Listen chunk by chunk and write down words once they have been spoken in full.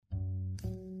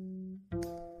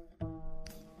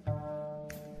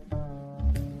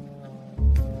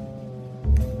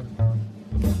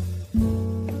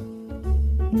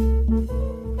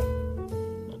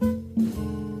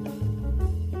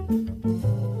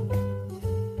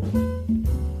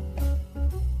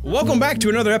Welcome back to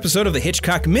another episode of the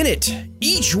Hitchcock Minute.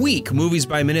 Each week, Movies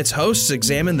by Minutes hosts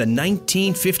examine the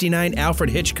 1959 Alfred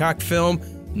Hitchcock film,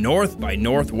 North by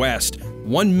Northwest.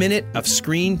 1 minute of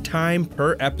screen time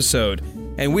per episode.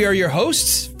 And we are your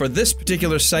hosts for this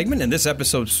particular segment, and this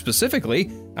episode specifically.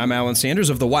 I'm Alan Sanders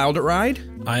of The Wilder Ride.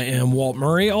 I am Walt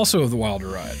Murray, also of The Wilder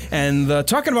Ride. And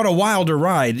talking about a Wilder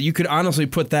Ride, you could honestly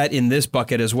put that in this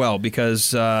bucket as well,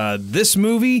 because this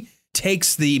movie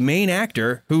takes the main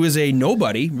actor, who is a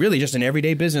nobody, really just an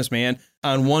everyday businessman,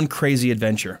 on one crazy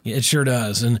adventure. Yeah, it sure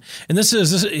does. And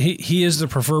he is the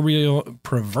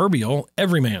proverbial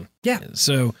everyman. Yeah.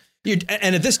 So,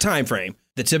 and at this time frame,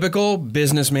 the typical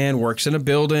businessman works in a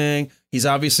building. He's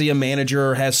obviously a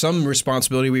manager, has some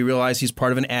responsibility. We realize he's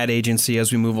part of an ad agency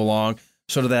as we move along.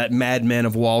 Sort of that Mad Men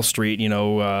of Wall Street,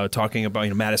 talking about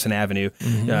Madison Avenue,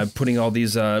 putting all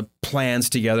these plans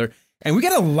together. And we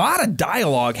got a lot of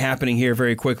dialogue happening here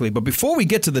very quickly. But before we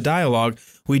get to the dialogue,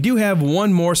 we do have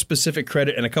one more specific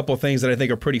credit and a couple of things that I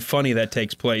think are pretty funny that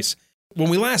takes place. When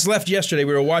we last left yesterday,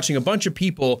 we were watching a bunch of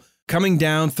people coming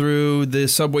down through the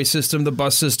subway system, the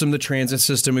bus system, the transit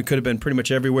system. It could have been pretty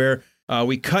much everywhere.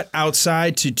 We cut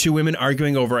outside to two women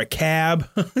arguing over a cab,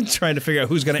 trying to figure out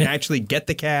who's going to actually get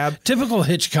the cab. Typical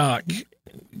Hitchcock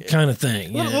kind of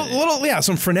thing.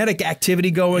 Some frenetic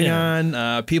activity going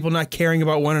on. People not caring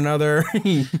about one another.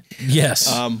 Yes.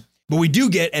 But we do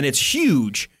get, and it's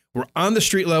huge, we're on the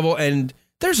street level, and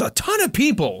there's a ton of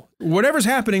people. Whatever's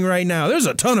happening right now, there's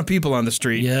a ton of people on the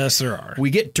street. Yes, there are. We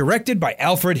get directed by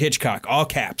Alfred Hitchcock, all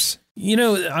caps.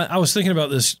 I was thinking about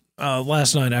this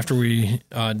last night after we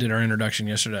did our introduction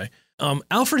yesterday.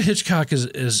 Alfred Hitchcock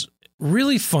is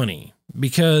really funny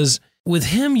because with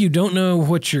him, you don't know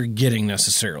what you're getting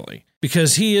necessarily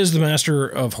because he is the master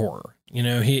of horror.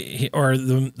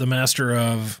 The master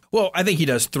of... Well, I think he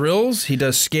does thrills. He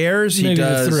does scares. Maybe he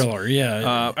does the thriller,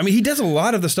 yeah. He does a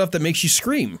lot of the stuff that makes you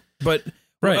scream. But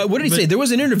right. What did he say? There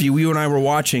was an interview you and I were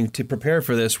watching to prepare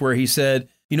for this where he said,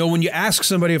 when you ask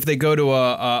somebody if they go to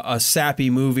a sappy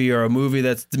movie or a movie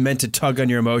that's meant to tug on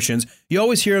your emotions, you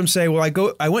always hear him say,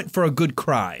 well, I went for a good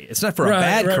cry. It's not for a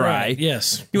bad cry. Right.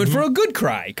 Yes. You went for a good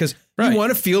cry because you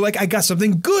want to feel like I got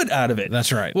something good out of it.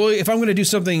 That's right. Well, if I'm going to do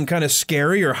something kind of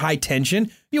scary or high tension,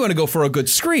 you want to go for a good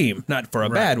scream, not for a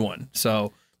bad one.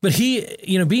 So, but he,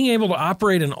 being able to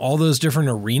operate in all those different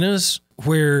arenas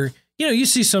where, you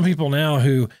see some people now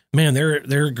who, man,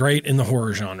 they're great in the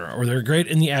horror genre or they're great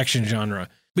in the action genre.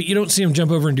 But you don't see them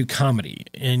jump over and do comedy.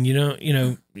 And,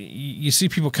 you see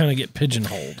people kind of get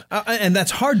pigeonholed. And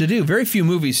that's hard to do. Very few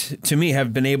movies, to me,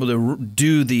 have been able to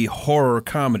do the horror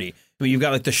comedy. I mean, you've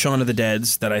got like the Shaun of the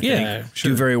Deads that I think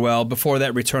do very well. Before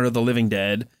that, Return of the Living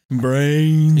Dead.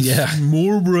 Brains. Yeah.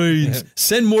 More brains.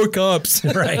 Send more cops.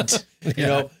 Right.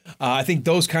 I think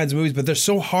those kinds of movies, but they're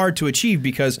so hard to achieve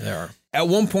because at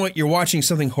one point you're watching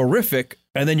something horrific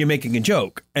and then you're making a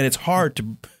joke. And it's hard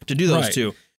to do those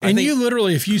two. And you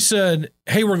literally, if you said,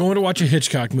 hey, we're going to watch a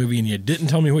Hitchcock movie and you didn't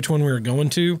tell me which one we were going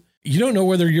to, you don't know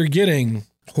whether you're getting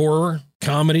horror,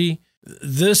 comedy.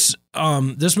 This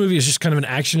movie is just kind of an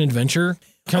action adventure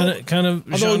kind of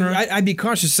genre. I'd be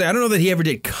cautious to say, I don't know that he ever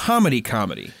did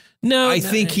comedy. No. I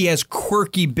think he has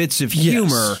quirky bits of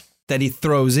humor that he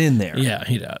throws in there. Yeah,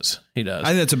 he does. I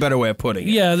think that's a better way of putting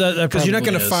it. Yeah, that because you're not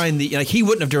going to find he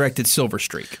wouldn't have directed Silver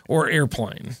Streak or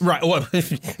Airplane. Right. Well,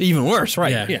 even worse.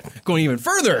 Right. Yeah. Going even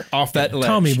further off that ledge.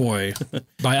 Tommy Boy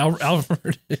by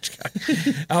Alfred Hitchcock.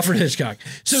 Alfred Hitchcock.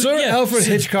 So Alfred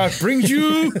Hitchcock brings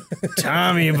you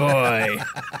Tommy Boy.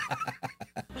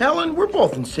 Helen, we're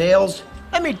both in sales.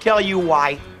 Let me tell you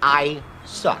why I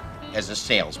suck as a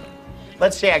salesman.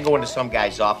 Let's say I go into some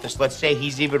guy's office. Let's say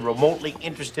he's even remotely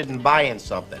interested in buying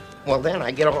something. Well, then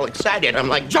I get all excited. I'm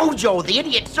like, Jojo, the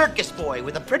idiot circus boy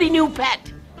with a pretty new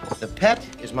pet. The pet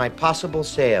is my possible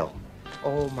sale.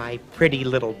 Oh, my pretty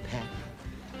little pet.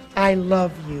 I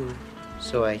love you.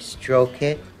 So I stroke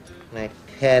it, and I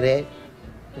pet it,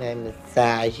 and I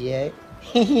massage it.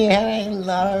 Yeah, I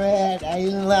love it. I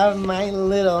love my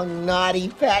little naughty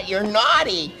pet. You're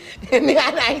naughty. And then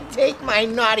I take my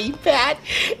naughty pet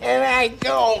and I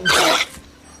go.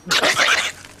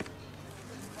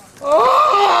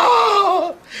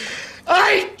 Oh!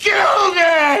 I killed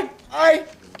it! I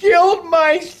killed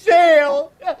my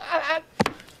sale.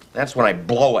 That's when I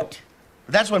blow it.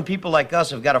 But that's when people like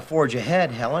us have got to forge ahead,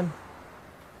 Helen.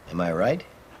 Am I right?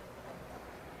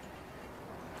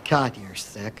 God, you're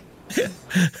sick.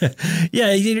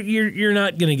 Yeah, you're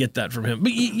not going to get that from him.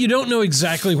 But you don't know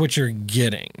exactly what you're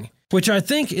getting, which I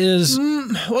think is...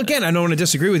 well, again, I don't want to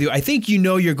disagree with you. I think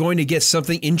you're going to get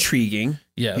something intriguing.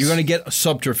 Yes. You're going to get a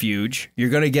subterfuge.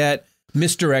 You're going to get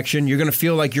misdirection. You're going to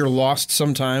feel like you're lost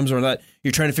sometimes, or that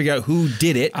you're trying to figure out who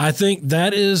did it. I think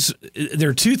there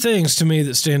are two things to me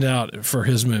that stand out for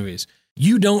his movies.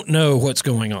 You don't know what's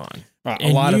going on.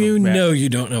 A lot of them, you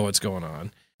don't know what's going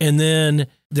on. And then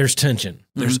there's tension.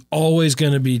 There's always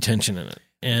going to be tension in it.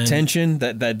 And tension,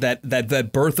 that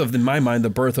birth of, in my mind, the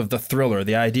birth of the thriller,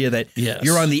 the idea that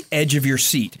you're on the edge of your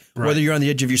seat. Right. Whether you're on the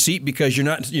edge of your seat because you're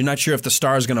not sure if the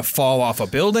star is going to fall off a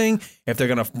building, if they're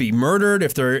going to be murdered,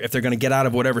 if they're going to get out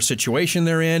of whatever situation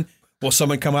they're in. Will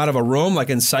someone come out of a room like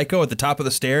in Psycho at the top of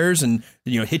the stairs and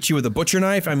hit you with a butcher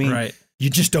knife? I mean, you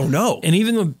just don't know. And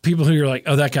even the people who are like,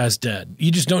 oh, that guy's dead.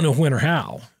 You just don't know when or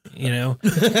how,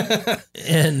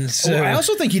 And so I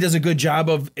also think he does a good job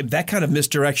of that kind of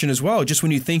misdirection as well. Just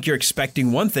when you think you're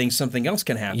expecting one thing, something else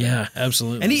can happen. Yeah,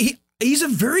 absolutely. And he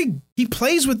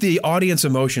plays with the audience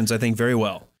emotions, I think, very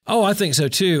well. Oh, I think so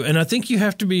too. And I think you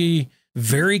have to be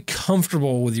very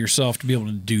comfortable with yourself to be able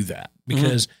to do that,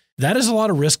 because that is a lot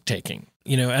of risk taking,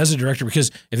 as a director, because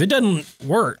if it doesn't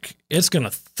work, it's going to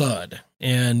thud.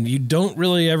 And you don't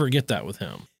really ever get that with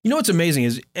him. What's amazing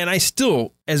is, and I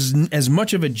still, as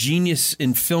much of a genius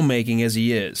in filmmaking as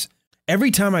he is, every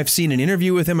time I've seen an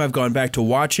interview with him, I've gone back to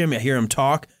watch him, I hear him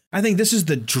talk. I think this is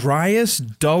the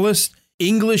driest, dullest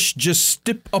English, just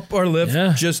stip up our lip,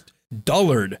 just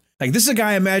dullard. Like, this is a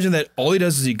guy, I imagine, that all he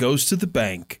does is he goes to the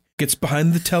bank, gets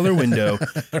behind the teller window,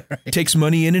 takes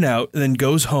money in and out, and then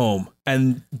goes home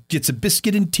and gets a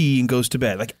biscuit and tea and goes to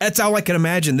bed. Like, that's all I can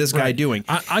imagine this guy doing.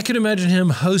 I could imagine him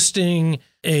hosting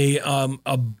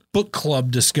a book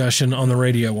club discussion on the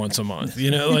radio once a month.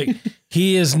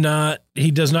 He does not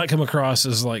come across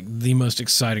as like the most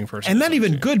exciting person. And not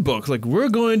even good books. Like, we're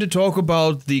going to talk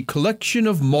about the collection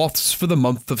of moths for the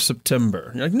month of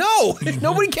September. You're like, no,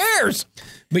 nobody cares.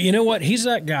 But you know what? He's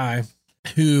that guy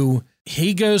who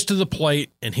he goes to the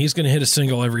plate and he's going to hit a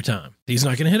single every time. He's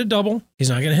not going to hit a double. He's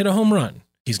not going to hit a home run.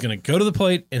 He's going to go to the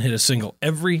plate and hit a single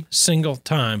every single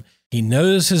time. He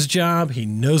knows his job. He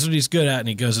knows what he's good at, and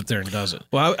he goes up there and does it.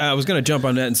 Well, I was going to jump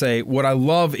on that and say what I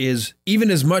love is, even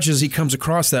as much as he comes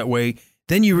across that way,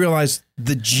 then you realize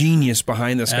the genius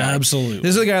behind this guy. Absolutely.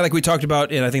 This is a guy like we talked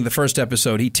about in, I think, the first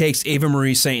episode. He takes Ava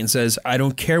Marie Saint and says, I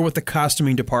don't care what the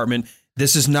costuming department,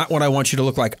 this is not what I want you to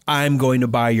look like. I'm going to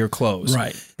buy your clothes.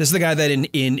 Right. This is the guy that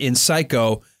in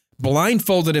Psycho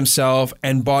blindfolded himself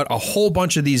and bought a whole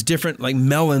bunch of these different like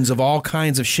melons of all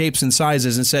kinds of shapes and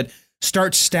sizes and said,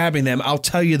 start stabbing them. I'll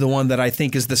tell you the one that I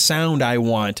think is the sound I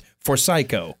want for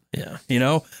Psycho. Yeah.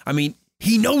 I mean,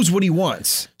 he knows what he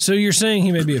wants. So you're saying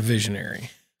he may be a visionary.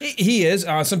 He is.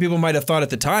 Some people might have thought at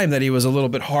the time that he was a little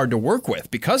bit hard to work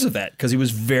with because of that, because he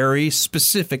was very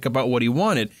specific about what he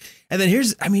wanted. And then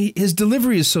his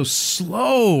delivery is so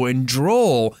slow and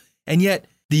droll. And yet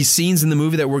these scenes in the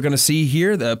movie that we're going to see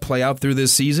here that play out through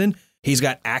this season, he's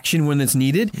got action when it's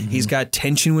needed. Mm-hmm. He's got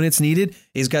tension when it's needed.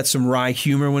 He's got some wry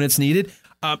humor when it's needed.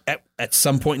 At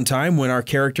some point in time, when our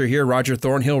character here, Roger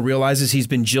Thornhill, realizes he's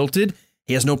been jilted,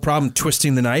 he has no problem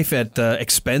twisting the knife at the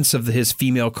expense of his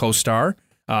female co-star,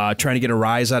 trying to get a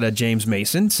rise out of James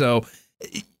Mason. So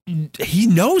he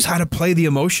knows how to play the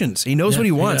emotions. He knows what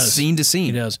he wants, scene to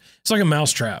scene. He does. It's like a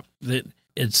mousetrap that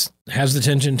has the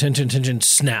tension,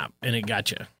 snap, and it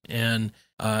got you. And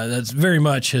that's very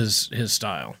much his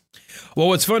style. Well,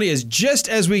 what's funny is just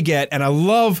as we get, and I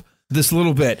love this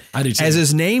little bit, I do too. As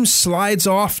his name slides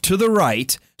off to the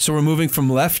right, so we're moving from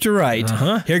left to right,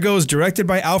 Here goes, directed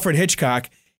by Alfred Hitchcock.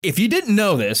 If you didn't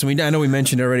know this, I know we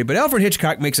mentioned it already, but Alfred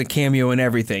Hitchcock makes a cameo in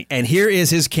everything. And here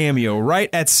is his cameo right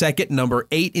at second, number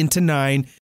 8 into 9.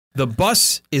 The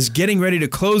bus is getting ready to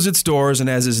close its doors, and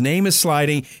as his name is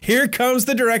sliding, here comes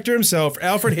the director himself,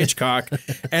 Alfred Hitchcock,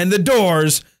 and the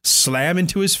doors slam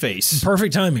into his face.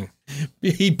 Perfect timing.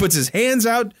 He puts his hands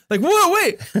out like, whoa,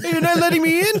 wait, you're not letting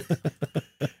me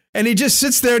in? And he just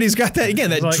sits there, and he's got that,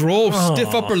 again, that like, droll,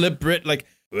 stiff upper lip Brit, like,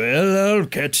 well, I'll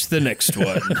catch the next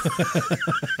one.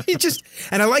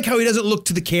 And I like how he doesn't look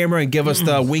to the camera and give us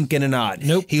the wink and a nod.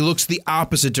 Nope. He looks the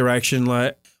opposite direction,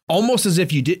 like almost as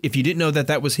if you didn't know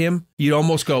that was him. You'd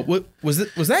almost go, "What was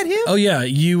that him?" Oh yeah,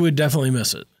 you would definitely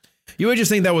miss it. You would just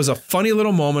think that was a funny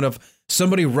little moment of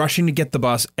somebody rushing to get the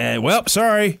bus, and well,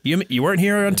 sorry, you weren't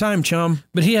here on time, chum.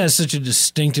 But he has such a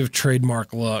distinctive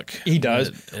trademark look. He does.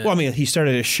 He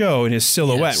started a show in his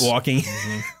silhouette, walking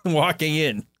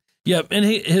in. Yep, and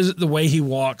the way he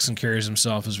walks and carries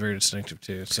himself is very distinctive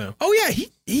too. So, oh yeah,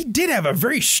 he did have a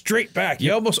very straight back. He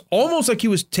almost like he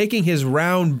was taking his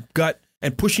round gut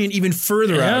and pushing it even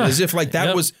further out, as if like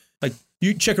that was Like,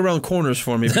 you check around corners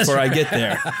for me before I get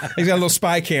there. He's got a little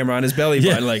spy camera on his belly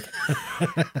button. Like,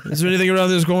 is there anything around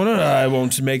this going on? I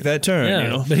won't make that turn. Yeah, you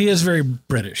know? but he is very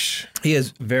British. He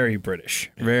is very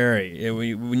British. Very.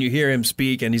 When you hear him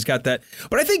speak, and he's got that.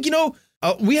 But I think,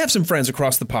 we have some friends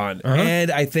across the pond,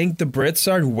 and I think the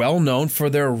Brits are well known for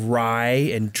their wry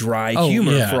and dry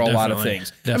humor for a lot of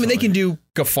things. Definitely. I mean, they can do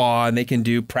guffaw, and they can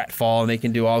do pratfall, and they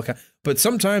can do all kinds. But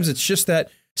sometimes it's just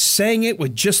that saying it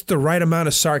with just the right amount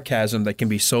of sarcasm that can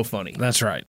be so funny. That's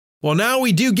right. Well, now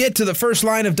we do get to the first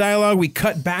line of dialogue. We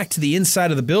cut back to the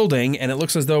inside of the building, and it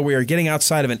looks as though we are getting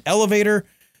outside of an elevator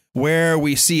where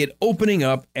we see it opening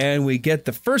up, and we get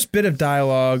the first bit of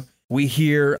dialogue. We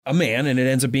hear a man, and it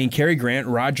ends up being Cary Grant,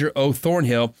 Roger O.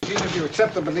 Thornhill. If you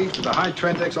accept the belief that the high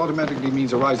trend X automatically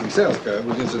means a rising sales curve,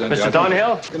 which incidentally... Mr.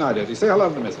 Thornhill? Good night, Eddie. Say hello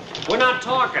to the missus. We're not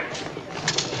talking.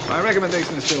 My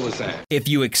recommendation is still the same. If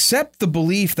you accept the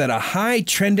belief that a high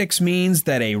Trendex means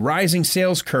that a rising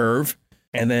sales curve,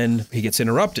 and then he gets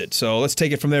interrupted. So let's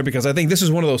take it from there, because I think this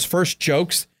is one of those first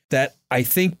jokes that I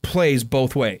think plays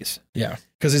both ways. Yeah.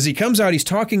 Because as he comes out, he's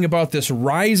talking about this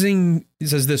rising, he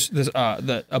says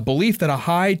a belief that a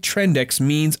high Trendex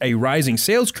means a rising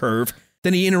sales curve.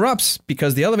 Then he interrupts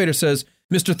because the elevator says,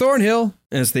 Mr. Thornhill,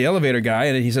 and it's the elevator guy,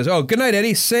 and he says, oh, good night,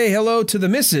 Eddie. Say hello to the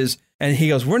missus. And he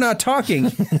goes, we're not talking.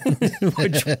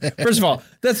 Which, first of all,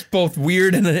 that's both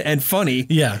weird and funny.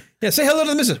 Yeah. Yeah, say hello to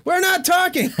the missus. We're not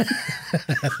talking.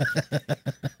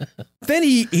 Then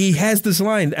he has this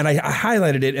line, and I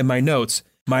highlighted it in my notes.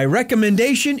 My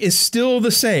recommendation is still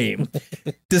the same.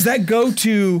 Does that go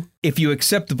to, if you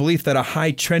accept the belief that a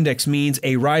high Trendex means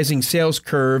a rising sales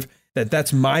curve,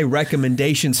 that's my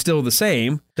recommendation still the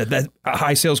same, that a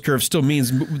high sales curve still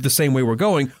means the same way we're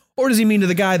going? Or does he mean to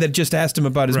the guy that just asked him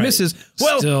about his missus?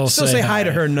 Well, still say hi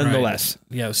to her nonetheless.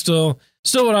 Right. Yeah, still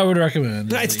what I would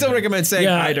recommend. I'd still recommend saying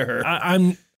hi to her.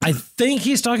 I think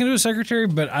he's talking to his secretary,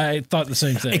 but I thought the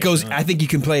same thing. It goes. I think you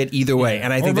can play it either way,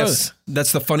 and I think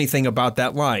that's the funny thing about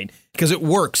that line, because it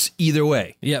works either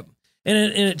way. Yep, and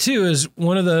it too is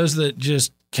one of those that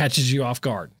just catches you off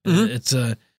guard. Mm-hmm. It's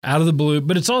out of the blue,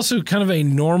 but it's also kind of a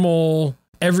normal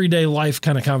everyday life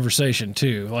kind of conversation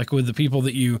too, like with the people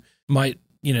that you might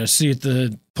see at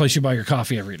the place you buy your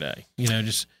coffee every day.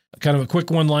 Just kind of a quick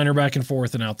one-liner back and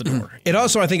forth and out the door. It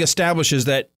also, I think, establishes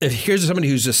that if here's somebody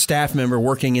who's a staff member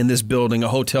working in this building, a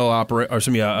hotel operator, or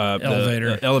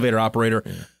elevator operator,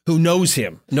 who knows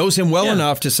him well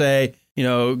enough to say, he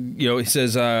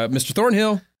says, Mr.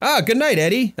 Thornhill, good night,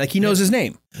 Eddie. Like, he knows his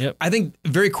name. Yep. I think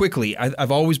very quickly,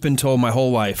 I've always been told my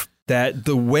whole life that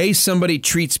the way somebody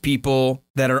treats people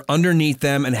that are underneath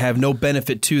them and have no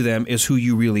benefit to them is who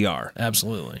you really are.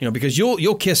 Absolutely. Because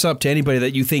you'll kiss up to anybody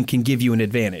that you think can give you an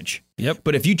advantage. Yep.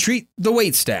 But if you treat the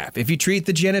wait staff, if you treat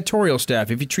the janitorial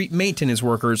staff, if you treat maintenance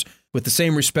workers with the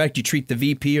same respect you treat the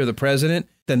VP or the president,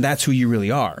 then that's who you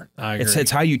really are. I agree.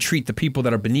 It's how you treat the people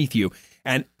that are beneath you.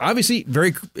 And obviously,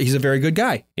 he's a very good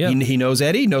guy. Yep. He knows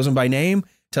Eddie, knows him by name,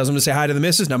 tells him to say hi to the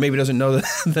missus. Now, maybe doesn't know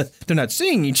that they're not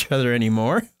seeing each other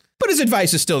anymore. But his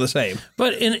advice is still the same.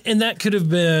 But and that could have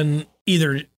been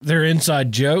either their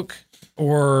inside joke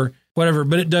or whatever,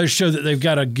 but it does show that they've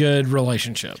got a good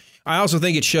relationship. I also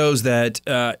think it shows that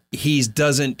he's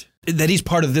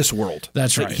part of this world.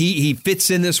 That's right. He fits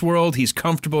in this world. He's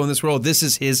comfortable in this world. This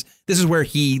is where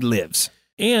he lives.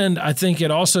 And I think it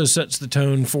also sets the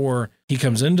tone for he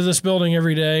comes into this building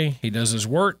every day, he does his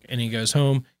work, and he goes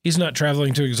home. He's not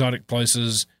traveling to exotic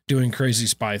places doing crazy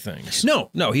spy things.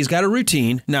 No, he's got a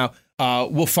routine. Now,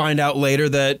 we'll find out later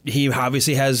that he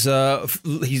obviously has,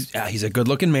 he's a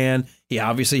good-looking man. He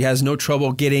obviously has no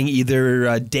trouble getting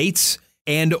either dates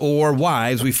and or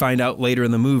wives. We find out later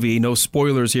in the movie, no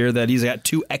spoilers here, that he's got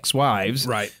 2 ex-wives.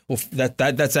 Right. Well,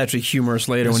 that's actually humorous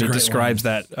later when he describes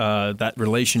that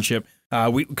relationship.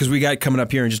 Because we got coming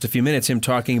up here in just a few minutes, him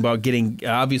talking about getting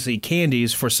obviously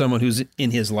candies for someone who's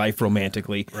in his life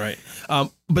romantically. Right.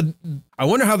 But I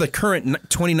wonder how the current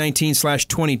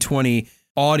 2019/2020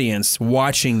 audience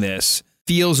watching this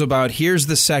feels about here's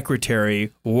the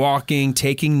secretary walking,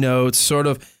 taking notes, sort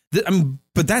of.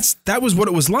 But that was what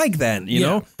it was like then, you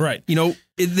know? Right.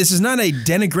 This is not a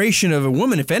denigration of a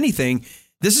woman. If anything,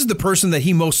 this is the person that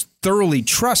he most thoroughly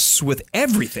trusts with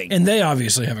everything. And they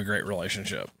obviously have a great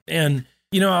relationship. And,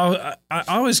 I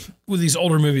always, with these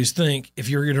older movies, think if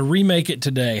you're going to remake it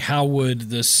today, how would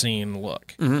this scene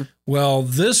look? Mm-hmm. Well,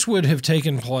 this would have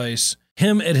taken place,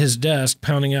 him at his desk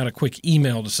pounding out a quick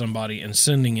email to somebody and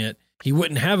sending it. He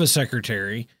wouldn't have a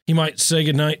secretary. He might say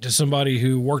goodnight to somebody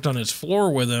who worked on his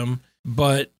floor with him,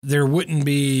 but there wouldn't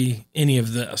be any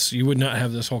of this. You would not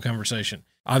have this whole conversation.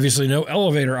 Obviously, no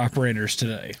elevator operators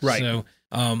today. Right. So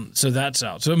So that's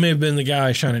out. So it may have been the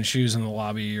guy shining shoes in the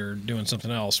lobby or doing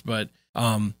something else. But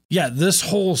yeah, this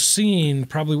whole scene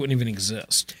probably wouldn't even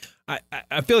exist.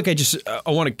 I feel like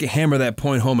I want to hammer that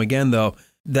point home again, though,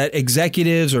 that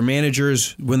executives or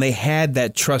managers, when they had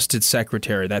that trusted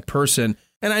secretary, that person,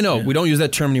 and I know we don't use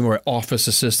that term anymore, office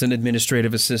assistant,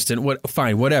 administrative assistant,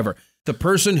 fine, whatever. The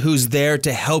person who's there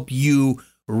to help you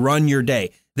run your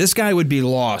day. This guy would be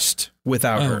lost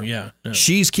without her. Yeah.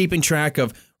 She's keeping track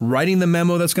of writing the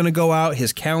memo that's going to go out,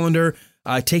 his calendar,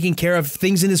 taking care of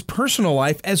things in his personal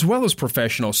life as well as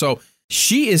professional. So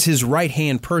she is his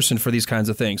right-hand person for these kinds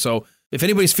of things. So if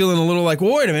anybody's feeling a little like,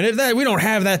 well, wait a minute, we don't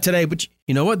have that today, but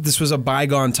you know what? This was a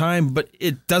bygone time, but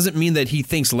it doesn't mean that he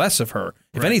thinks less of her.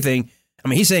 If anything, I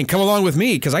mean, he's saying, come along with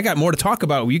me because I got more to talk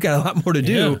about. You got a lot more to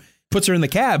do. Yeah. Puts her in the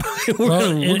cab.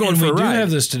 we're going for a ride. We do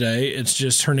have this today. It's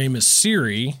just her name is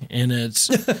Siri, and it's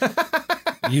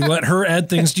you let her add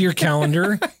things to your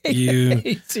calendar.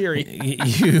 Hey, Siri.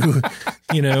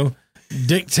 You know,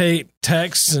 dictate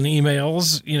texts and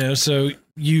emails. So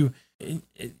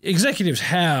executives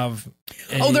have.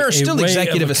 There are still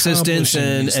executive assistants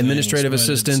and administrative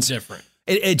assistants. It's different.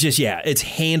 It's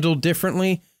handled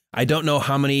differently. I don't know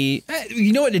how many,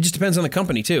 you know what, it just depends on the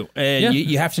company too. And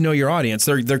you have to know your audience.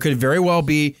 There could very well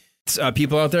be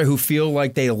people out there who feel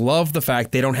like they love the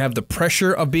fact they don't have the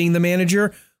pressure of being the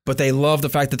manager, but they love the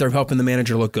fact that they're helping the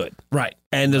manager look good. Right.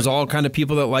 And there's all kind of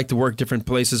people that like to work different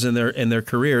places in their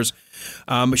careers.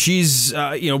 She's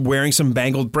wearing some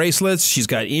bangled bracelets. She's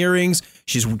got earrings.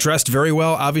 She's dressed very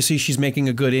well. Obviously, she's making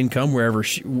a good income wherever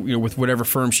with whatever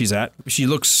firm she's at. She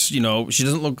looks, she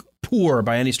doesn't look poor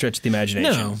by any stretch of the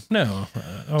imagination. No.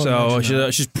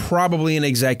 She's probably an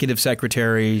executive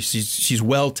secretary. She's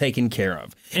well taken care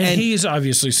of. And he's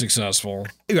obviously successful.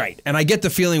 Right. And I get the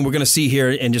feeling we're going to see here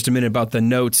in just a minute about the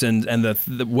notes and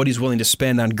the what he's willing to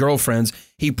spend on girlfriends.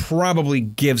 He probably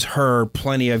gives her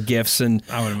plenty of gifts. And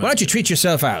why don't you treat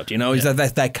yourself out? He's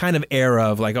that kind of era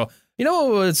of like,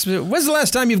 when's the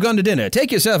last time you've gone to dinner?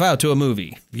 Take yourself out to a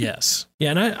movie. Yes.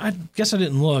 Yeah, and I guess I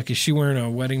didn't look. Is she wearing a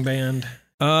wedding band?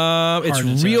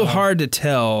 It's real hard to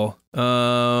tell.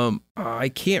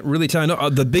 I can't really tell. I know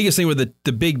the biggest thing were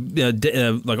the big,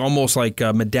 like almost like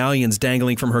medallions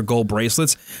dangling from her gold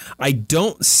bracelets. I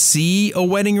don't see a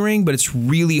wedding ring, but it's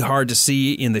really hard to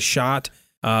see in the shot.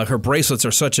 Her bracelets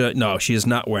are no, she is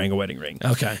not wearing a wedding ring.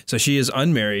 Okay. So she is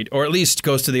unmarried, or at least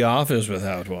goes to the office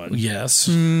without one. Yes.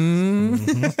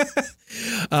 Mm-hmm.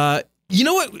 You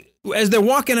know what? As they're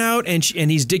walking out and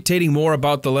he's dictating more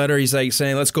about the letter, he's like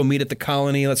saying, let's go meet at the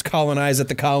colony. Let's colonize at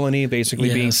the colony,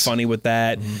 basically being funny with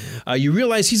that. Mm-hmm. You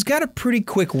realize he's got a pretty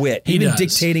quick wit, even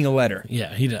dictating a letter.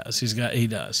 Yeah, he does. He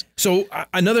does. So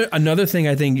another thing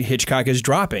I think Hitchcock is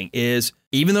dropping is,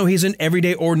 even though he's an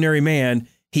everyday ordinary man,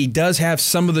 he does have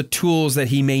some of the tools that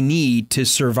he may need to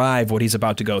survive what he's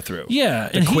about to go through. Yeah.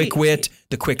 The quick wit,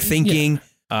 the quick thinking. Yeah.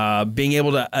 Being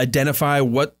able to identify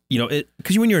what,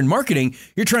 because when you're in marketing,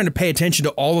 you're trying to pay attention to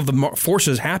all of the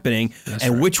forces happening. That's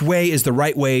and right. Which way is the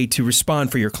right way to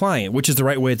respond for your client, which is the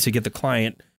right way to get the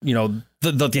client,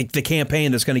 the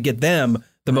campaign that's going to get them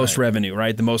the most revenue,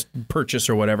 right? The most purchase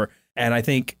or whatever. And I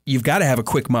think you've got to have a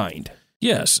quick mind.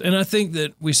 Yes. And I think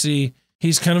that we see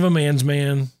he's kind of a man's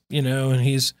man, and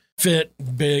he's fit,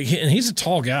 big, and he's a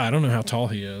tall guy. I don't know how tall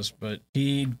he is, but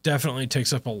he definitely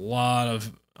takes up a lot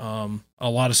of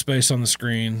space on the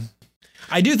screen.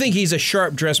 I do think he's a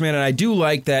sharp dressed man, and I do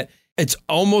like that it's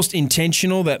almost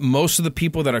intentional that most of the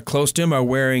people that are close to him are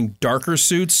wearing darker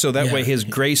suits, so that way his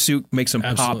gray suit makes him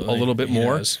pop a little bit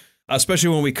more. Does. Especially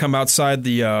when we come outside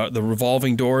the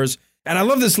revolving doors. And I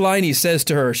love this line he says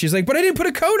to her. She's like, but I didn't put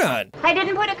a coat on. I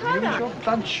didn't put a coat on. Your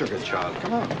blood sugar, child.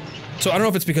 Come on. So I don't know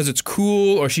if it's because it's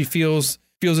cool or she feels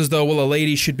as though, a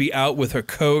lady should be out with her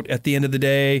coat at the end of the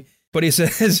day. But he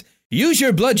says, use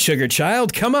your blood sugar,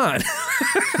 child. Come on.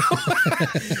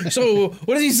 So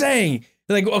what is he saying?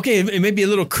 Like, okay, it may be a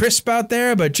little crisp out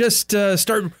there, but just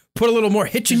put a little more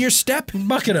hitch in your step.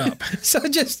 Buck it up. So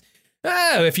just,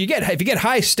 if you get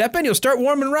high stepping, you'll start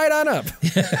warming right on up.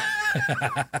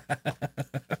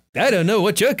 I don't know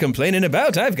what you're complaining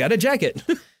about. I've got a jacket.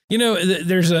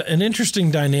 There's an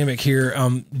interesting dynamic here.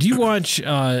 Do you watch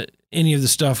any of the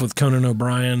stuff with Conan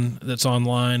O'Brien that's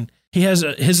online? He has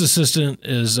his assistant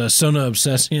is Sona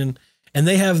Obsessian, and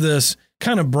they have this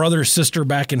kind of brother-sister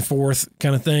back and forth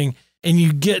kind of thing, and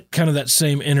you get kind of that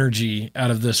same energy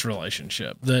out of this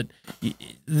relationship, that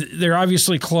they're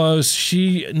obviously close.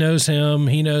 She knows him.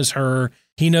 He knows her.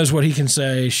 He knows what he can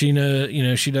say. She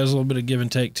knows, she does a little bit of give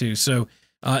and take too. So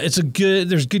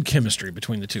there's good chemistry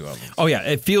between the two of them. Oh yeah.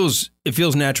 It feels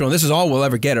natural. And this is all we'll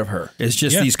ever get of her. It's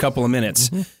just these couple of minutes.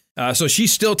 Mm-hmm. So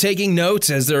she's still taking notes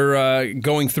as they're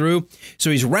going through.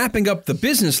 So he's wrapping up the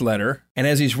business letter. And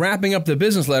as he's wrapping up the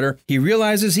business letter, he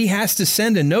realizes he has to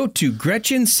send a note to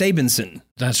Gretchen Sabinson.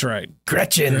 That's right.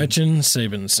 Gretchen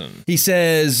Sabinson. He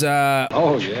says,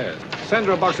 Oh, yes. Send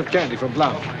her a box of candy from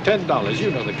Blum. $10.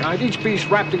 You know the kind. Each piece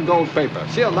wrapped in gold paper.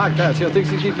 She'll like that. She'll think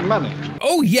she's eating money.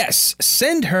 oh, yes,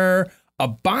 send her a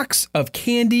box of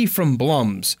candy from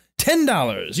Blum's.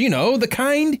 $10. You know, the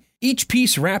kind, each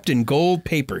piece wrapped in gold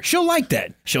paper. She'll like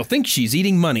that. She'll think she's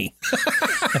eating money.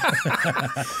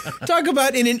 Talk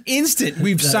about in an instant,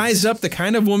 we've sized up the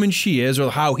kind of woman she is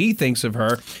or how he thinks of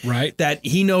her. Right. That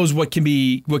he knows what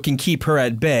can keep her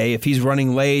at bay if he's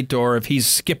running late or if he's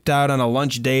skipped out on a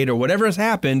lunch date or whatever has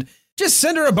happened. Just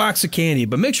send her a box of candy,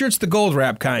 but make sure it's the gold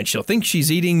wrap kind. She'll think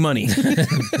she's eating money.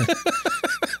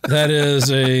 That is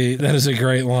a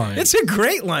great line. It's a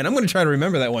great line. I'm going to try to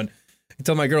remember that one. I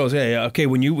tell my girls, hey, okay,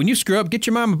 when you screw up, get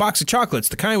your mom a box of chocolates,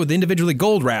 the kind with individually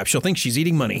gold wrap. She'll think she's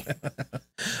eating money.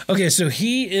 Okay, so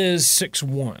he is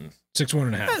 6'1",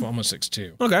 6'1.5", almost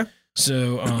 6'2". Okay.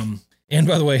 So, and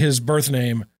by the way, his birth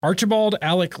name, Archibald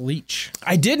Alec Leach.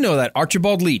 I did know that.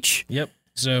 Archibald Leach. Yep.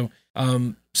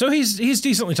 So he's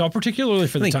decently tall, particularly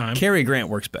for the time. Cary Grant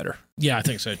works better. Yeah, I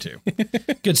think so too.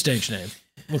 Good stage name.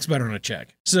 Looks better on a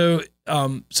check. So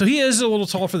he is a little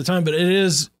tall for the time, but it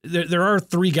is there are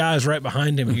three guys right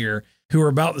behind him here who are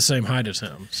about the same height as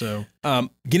him. So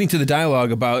getting to the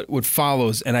dialogue about what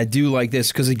follows, and I do like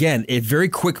this because again, it very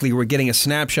quickly we're getting a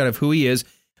snapshot of who he is.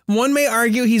 One may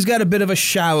argue he's got a bit of a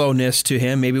shallowness to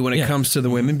him, maybe when it comes to the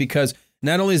women, because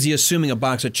not only is he assuming a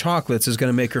box of chocolates is going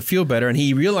to make her feel better, and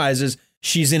he realizes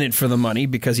she's in it for the money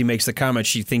because he makes the comment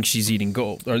she thinks she's eating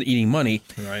gold or eating money.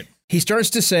 Right. He starts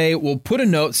to say, well, put a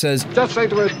note, says, Just say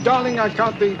to her, darling, I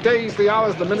count the days, the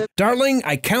hours, the minutes. Darling,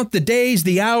 I count the days,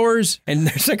 the hours. And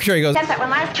the secretary goes, Sent that one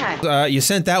last time. You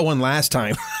sent that one last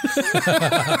time.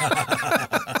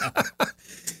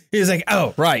 He's like,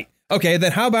 oh, right. Okay,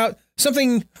 then how about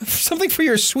something for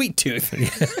your sweet tooth?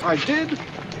 I did?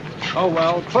 Oh,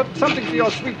 well, put something for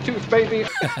your sweet tooth, baby.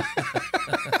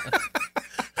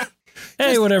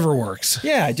 Hey, whatever works.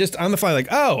 Yeah, just on the fly, like,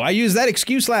 oh, I used that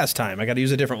excuse last time. I got to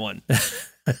use a different one.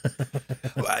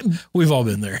 We've all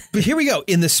been there. But here we go.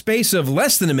 In the space of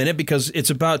less than a minute, because it's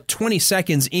about 20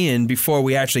 seconds in before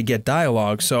we actually get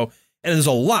dialogue. So, and there's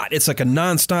a lot. It's like a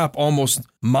nonstop, almost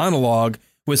monologue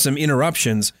with some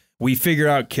interruptions. We figure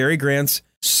out Cary Grant's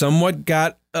somewhat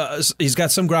he's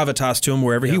got some gravitas to him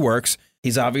wherever he works.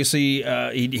 He's obviously,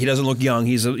 he doesn't look young.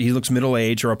 He looks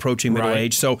middle-aged or approaching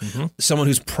middle-age. So someone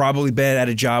who's probably been at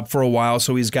a job for a while,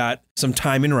 so he's got some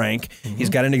time in rank. He's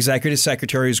got an executive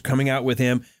secretary who's coming out with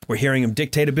him. We're hearing him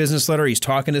dictate a business letter. He's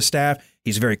talking to staff.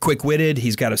 He's very quick-witted.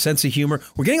 He's got a sense of humor.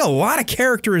 We're getting a lot of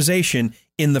characterization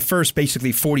in the first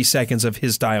basically 40 seconds of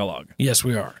his dialogue. Yes,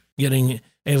 we are. Getting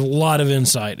a lot of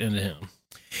insight into him.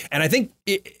 And I think,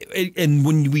 and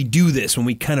when we do this, when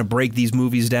we kind of break these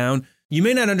movies down, you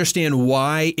may not understand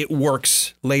why it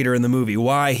works later in the movie,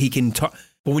 why he can talk.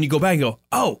 But when you go back and go,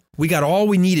 oh, we got all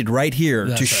we needed right here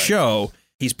to show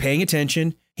he's paying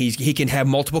attention. He can have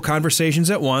multiple conversations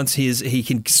at once. He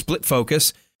can split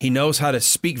focus. He knows how to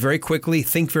speak very quickly,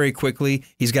 think very quickly.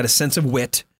 He's got a sense of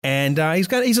wit. And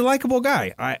he's a likable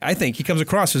guy. I think he comes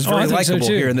across as very likable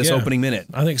here in this opening minute.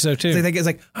 I think so too. It's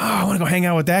like, oh, I want to go hang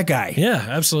out with that guy. Yeah,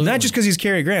 absolutely. Not just because he's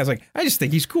Cary Grant. It's like, I just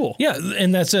think he's cool. Yeah,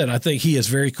 and that's it. I think he is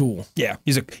very cool. Yeah,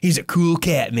 he's a cool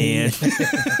cat, man.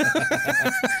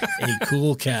 A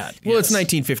cool cat. Well, it's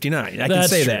 1959. I can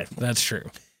say that. That's true.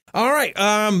 All right.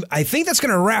 I think that's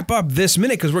going to wrap up this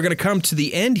minute because we're going to come to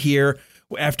the end here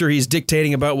after he's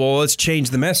dictating about, well, let's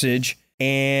change the message.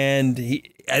 And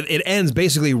it ends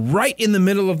basically right in the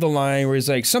middle of the line where he's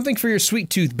like, something for your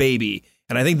sweet tooth, baby.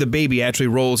 And I think the baby actually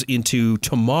rolls into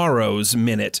tomorrow's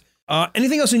minute.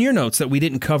 Anything else in your notes that we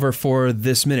didn't cover for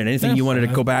this minute? Anything you wanted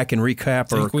to go back and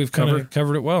recap or I think we've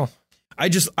covered it well.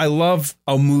 I love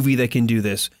a movie that can do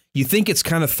this. You think it's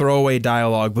kind of throwaway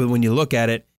dialogue, but when you look at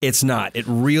it, it's not. It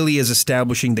really is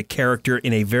establishing the character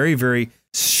in a very, very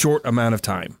short amount of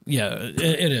time. Yeah,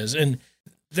 it is. And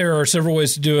there are several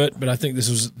ways to do it, but I think this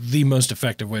was the most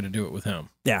effective way to do it with him.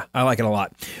 Yeah, I like it a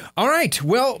lot. All right,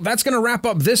 well, that's going to wrap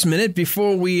up this minute.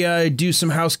 Before we do some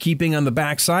housekeeping on the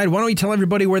backside, why don't we tell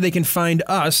everybody where they can find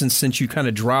us? And since you kind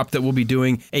of dropped that we'll be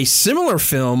doing a similar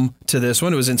film to this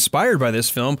one, it was inspired by this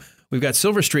film. We've got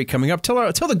Silver Streak coming up.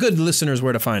 Tell the good listeners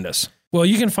where to find us. Well,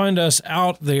 you can find us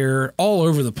out there all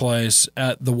over the place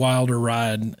at The Wilder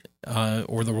Ride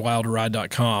or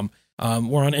thewilderride.com.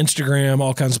 We're on Instagram,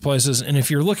 all kinds of places. And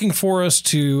if you're looking for us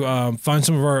to find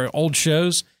some of our old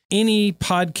shows, any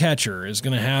podcatcher is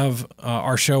going to have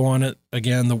our show on it.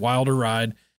 Again, The Wilder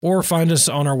Ride. or find us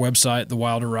on our website,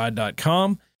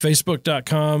 thewilderride.com,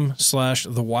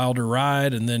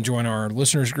 facebook.com/thewilderride, and then join our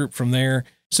listeners group from there.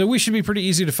 So we should be pretty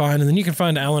easy to find. And then you can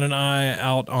find Alan and I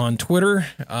out on Twitter.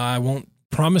 I won't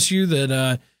promise you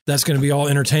that that's going to be all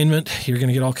entertainment. You're going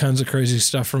to get all kinds of crazy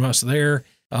stuff from us there.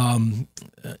 I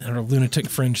don't know, lunatic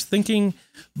fringe thinking,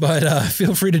 but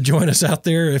feel free to join us out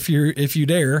there if you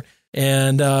dare.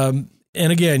 And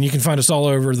again, you can find us all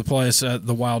over the place at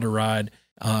The Wilder Ride.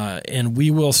 And we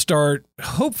will start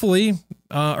hopefully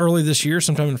early this year,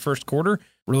 sometime in the first quarter,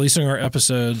 releasing our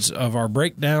episodes of our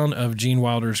breakdown of Gene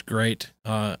Wilder's great,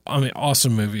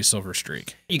 awesome movie, Silver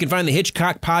Streak. You can find the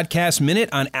Hitchcock Podcast Minute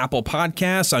on Apple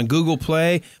Podcasts, on Google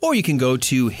Play, or you can go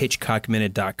to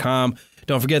hitchcockminute.com.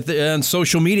 Don't forget on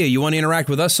social media, you want to interact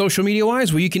with us social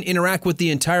media-wise? Well, you can interact with the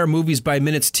entire Movies by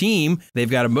Minutes team. They've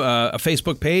got a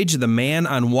Facebook page, The Man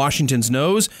on Washington's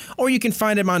Nose, or you can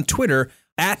find him on Twitter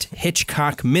at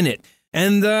Hitchcock Minute.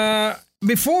 And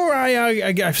before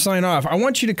I sign off, I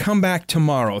want you to come back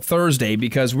tomorrow, Thursday,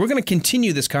 because we're going to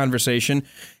continue this conversation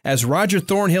as Roger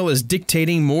Thornhill is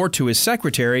dictating more to his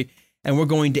secretary, and we're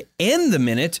going to end the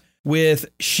minute with,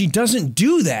 "She doesn't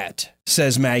do that,"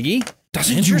 says Maggie.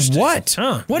 Doesn't do what?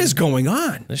 Huh. What is going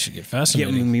on? This should get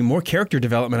fascinating. Getting me more character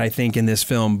development, I think, in this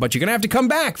film. But you're going to have to come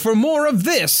back for more of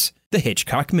this, the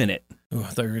Hitchcock Minute. Oh, I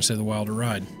thought you were going to say The Wilder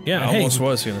Ride. Yeah, I almost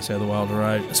was going to say The Wilder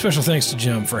Ride. Special thanks to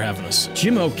Jim for having us.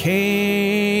 Jim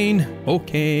O'Kane.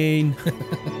 O'Kane.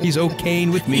 He's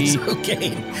O'Kane with me. He's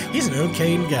O'Kane. He's an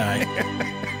O'Kane guy.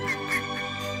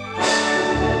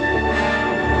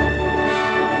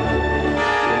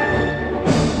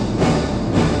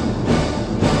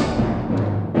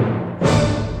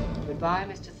 Goodbye,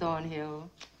 Mr. Thornhill,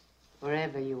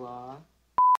 wherever you are.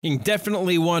 You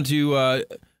definitely want to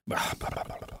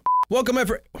welcome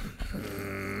every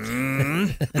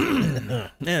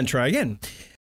and try again.